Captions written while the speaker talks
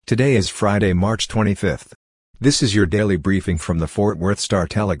Today is Friday, March 25th. This is your daily briefing from the Fort Worth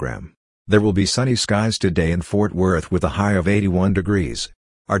Star-Telegram. There will be sunny skies today in Fort Worth with a high of 81 degrees.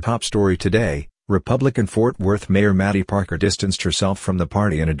 Our top story today: Republican Fort Worth Mayor Mattie Parker distanced herself from the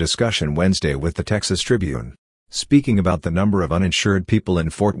party in a discussion Wednesday with the Texas Tribune. Speaking about the number of uninsured people in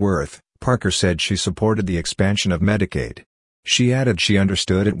Fort Worth, Parker said she supported the expansion of Medicaid. She added she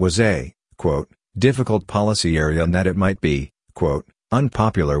understood it was a, quote, difficult policy area and that it might be, quote,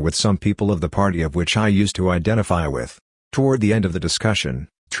 unpopular with some people of the party of which I used to identify with. Toward the end of the discussion,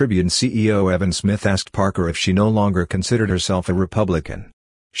 Tribune CEO Evan Smith asked Parker if she no longer considered herself a Republican.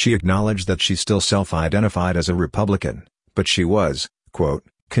 She acknowledged that she still self-identified as a Republican, but she was, quote,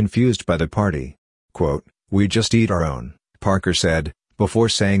 confused by the party. Quote, we just eat our own, Parker said, before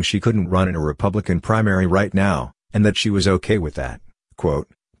saying she couldn't run in a Republican primary right now, and that she was okay with that, quote,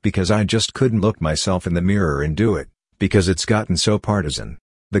 because I just couldn't look myself in the mirror and do it, because it's gotten so partisan.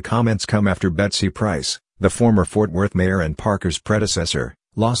 The comments come after Betsy Price, the former Fort Worth mayor and Parker's predecessor,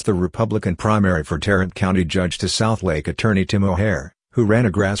 lost the Republican primary for Tarrant County Judge to Southlake attorney Tim O'Hare, who ran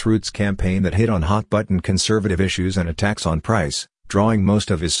a grassroots campaign that hit on hot-button conservative issues and attacks on Price, drawing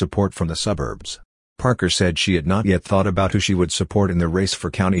most of his support from the suburbs. Parker said she had not yet thought about who she would support in the race for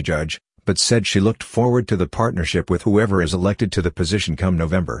county judge, but said she looked forward to the partnership with whoever is elected to the position come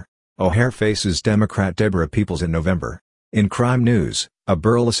November. O'Hare faces Democrat Deborah Peoples in November. In crime news, a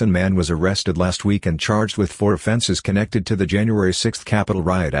Burleson man was arrested last week and charged with 4 offenses connected to the January 6 Capitol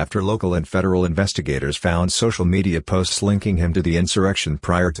riot after local and federal investigators found social media posts linking him to the insurrection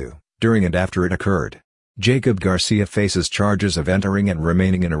prior to, during and after it occurred. Jacob Garcia faces charges of entering and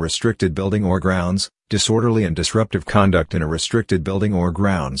remaining in a restricted building or grounds, disorderly and disruptive conduct in a restricted building or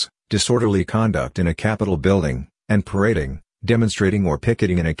grounds, disorderly conduct in a Capitol building, and parading, demonstrating or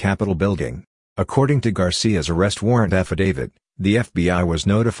picketing in a Capitol building. According to Garcia's arrest warrant affidavit, the FBI was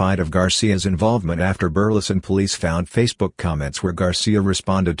notified of Garcia's involvement after Burleson police found Facebook comments where Garcia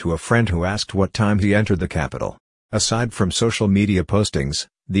responded to a friend who asked what time he entered the Capitol. Aside from social media postings,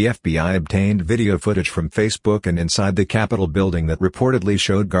 the FBI obtained video footage from Facebook and inside the Capitol building that reportedly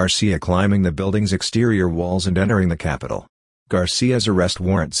showed Garcia climbing the building's exterior walls and entering the Capitol. Garcia's arrest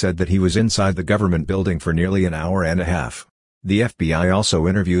warrant said that he was inside the government building for nearly an hour and a half. The FBI also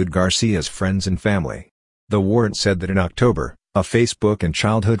interviewed Garcia's friends and family. The warrant said that in October, a Facebook and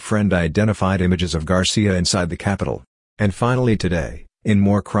childhood friend identified images of Garcia inside the Capitol. And finally today, in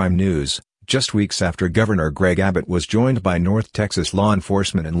more crime news, just weeks after Governor Greg Abbott was joined by North Texas law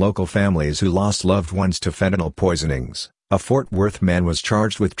enforcement and local families who lost loved ones to fentanyl poisonings, a Fort Worth man was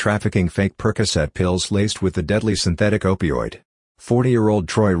charged with trafficking fake Percocet pills laced with the deadly synthetic opioid. 40-year-old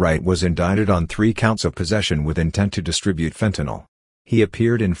Troy Wright was indicted on 3 counts of possession with intent to distribute fentanyl. He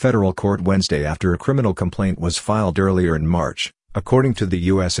appeared in federal court Wednesday after a criminal complaint was filed earlier in March, according to the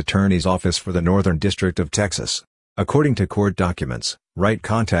U.S. Attorney's Office for the Northern District of Texas. According to court documents, Wright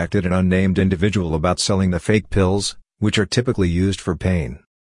contacted an unnamed individual about selling the fake pills, which are typically used for pain.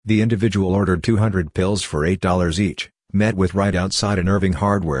 The individual ordered 200 pills for $8 each, met with Wright outside an Irving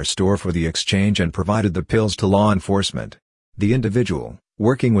hardware store for the exchange and provided the pills to law enforcement. The individual,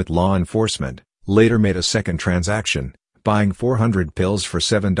 working with law enforcement, later made a second transaction, buying 400 pills for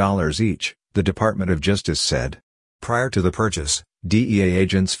 $7 each, the Department of Justice said. Prior to the purchase, DEA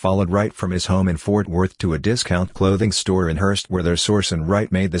agents followed Wright from his home in Fort Worth to a discount clothing store in Hurst where their source and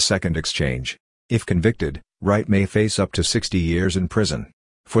Wright made the second exchange. If convicted, Wright may face up to 60 years in prison.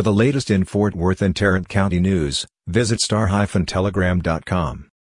 For the latest in Fort Worth and Tarrant County news, visit star-telegram.com.